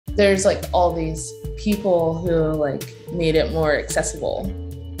there's like all these people who like made it more accessible.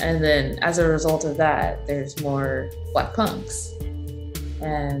 And then as a result of that, there's more Black punks.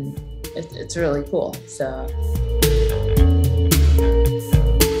 And it's really cool. So.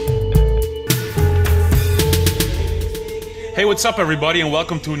 Hey, what's up everybody, and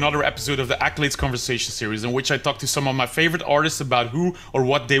welcome to another episode of the Accolades conversation series, in which I talk to some of my favorite artists about who or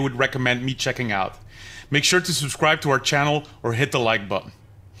what they would recommend me checking out. Make sure to subscribe to our channel or hit the like button.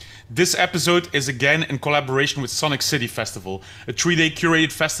 This episode is again in collaboration with Sonic City Festival, a 3-day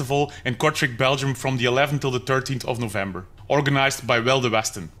curated festival in Kortrijk, Belgium from the 11th till the 13th of November, organized by Wel de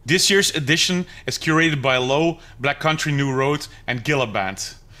Westen. This year's edition is curated by Low, Black Country New Road and Gilla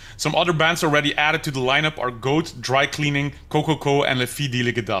Band. Some other bands already added to the lineup are Goat, Dry Cleaning, Coco and Le Fille Die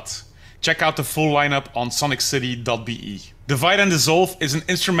Ligedat. Check out the full lineup on soniccity.be. Divide and Dissolve is an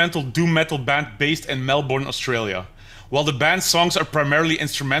instrumental doom metal band based in Melbourne, Australia. While the band's songs are primarily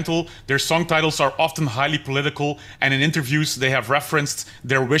instrumental, their song titles are often highly political, and in interviews they have referenced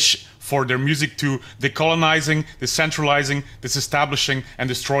their wish for their music to decolonizing, decentralizing, disestablishing and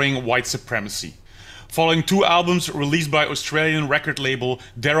destroying white supremacy. Following 2 albums released by Australian record label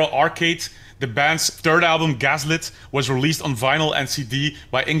Daryl Arcade, the band's 3rd album Gaslit was released on vinyl and CD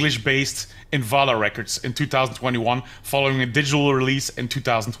by English-based Invala Records in 2021, following a digital release in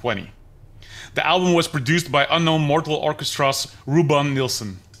 2020. The album was produced by Unknown Mortal Orchestra's Ruben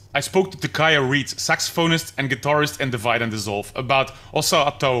Nielsen. I spoke to Takiaya Reed, saxophonist and guitarist in Divide and Dissolve, about Osa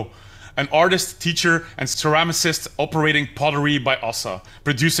Atoe, an artist, teacher and ceramicist operating Pottery by Osa,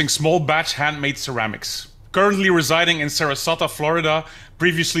 producing small batch handmade ceramics. Currently residing in Sarasota, Florida,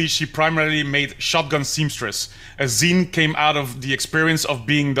 previously she primarily made Shotgun Seamstress. A zine came out of the experience of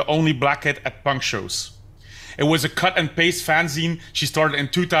being the only black kid at punk shows. It was a cut and paste fanzine she started in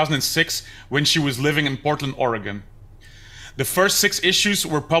 2006 when she was living in Portland, Oregon. The first 6 issues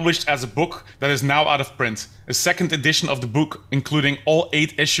were published as a book that is now out of print. A 2nd edition of the book, including all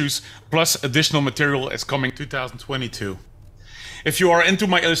 8 issues plus additional material, is coming 2022. If you are into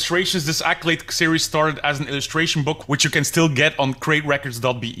my illustrations, this Accolade series started as an illustration book, which you can still get on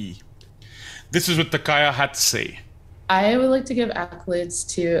craterecords.be. This is what Takiaya had to say. I would like to give accolades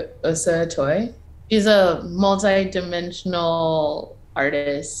to Osa Atoe. She's a multi-dimensional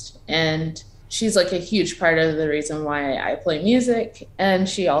artist, and she's like a huge part of the reason why I play music. And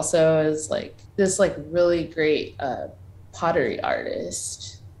she also is like this like really great pottery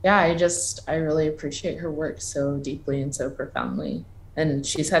artist. Yeah, I really appreciate her work so deeply and so profoundly. And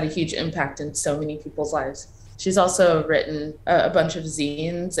she's had a huge impact in so many people's lives. She's also written a bunch of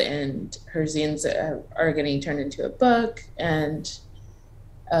zines, and her zines are getting turned into a book. And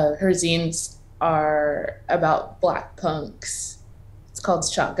her zines are about Black punks. It's called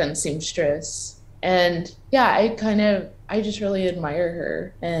Shotgun Seamstress. And yeah, I just really admire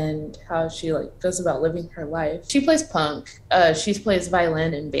her and how she like goes about living her life. She plays punk. She plays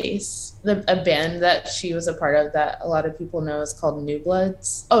violin and bass. A band that she was a part of that a lot of people know is called New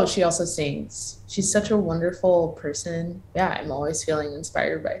Bloods. Oh, she also sings. She's such a wonderful person. Yeah, I'm always feeling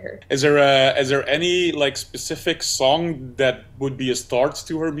inspired by her. Is there any like specific song that would be a start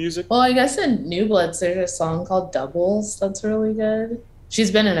to her music? Well, I guess in New Bloods there's a song called Doubles that's really good.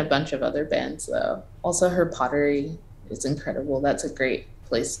 She's been in a bunch of other bands though. Also her pottery is incredible. That's a great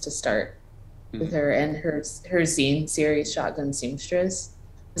place to start with her. And her zine series, Shotgun Seamstress,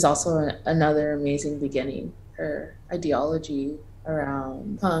 is also another amazing beginning. Her ideology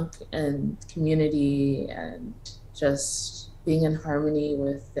around punk and community and just being in harmony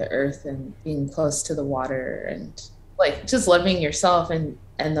with the earth and being close to the water and like just loving yourself and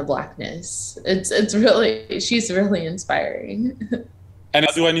the Blackness. She's really inspiring. And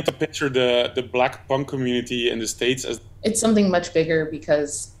do I need to picture the Black punk community in the States as? It's something much bigger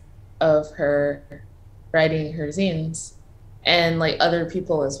because of her writing her zines and like other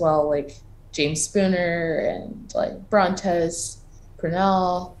people as well, like James Spooner and like Brontes,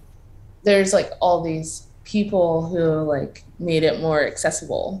 Purnell. There's like all these people who like made it more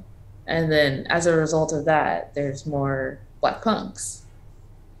accessible. And then as a result of that, there's more Black punks.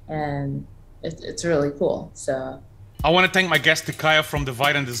 And it's really cool. So I want to thank my guest Takiaya from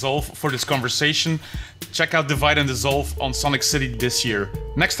Divide and Dissolve for this conversation. Check out Divide and Dissolve on Sonic City this year.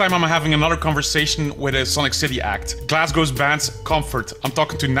 Next time I'm having another conversation with a Sonic City act. Glasgow's band Comfort. I'm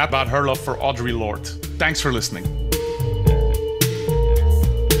talking to Nat about her love for Audre Lorde. Thanks for listening.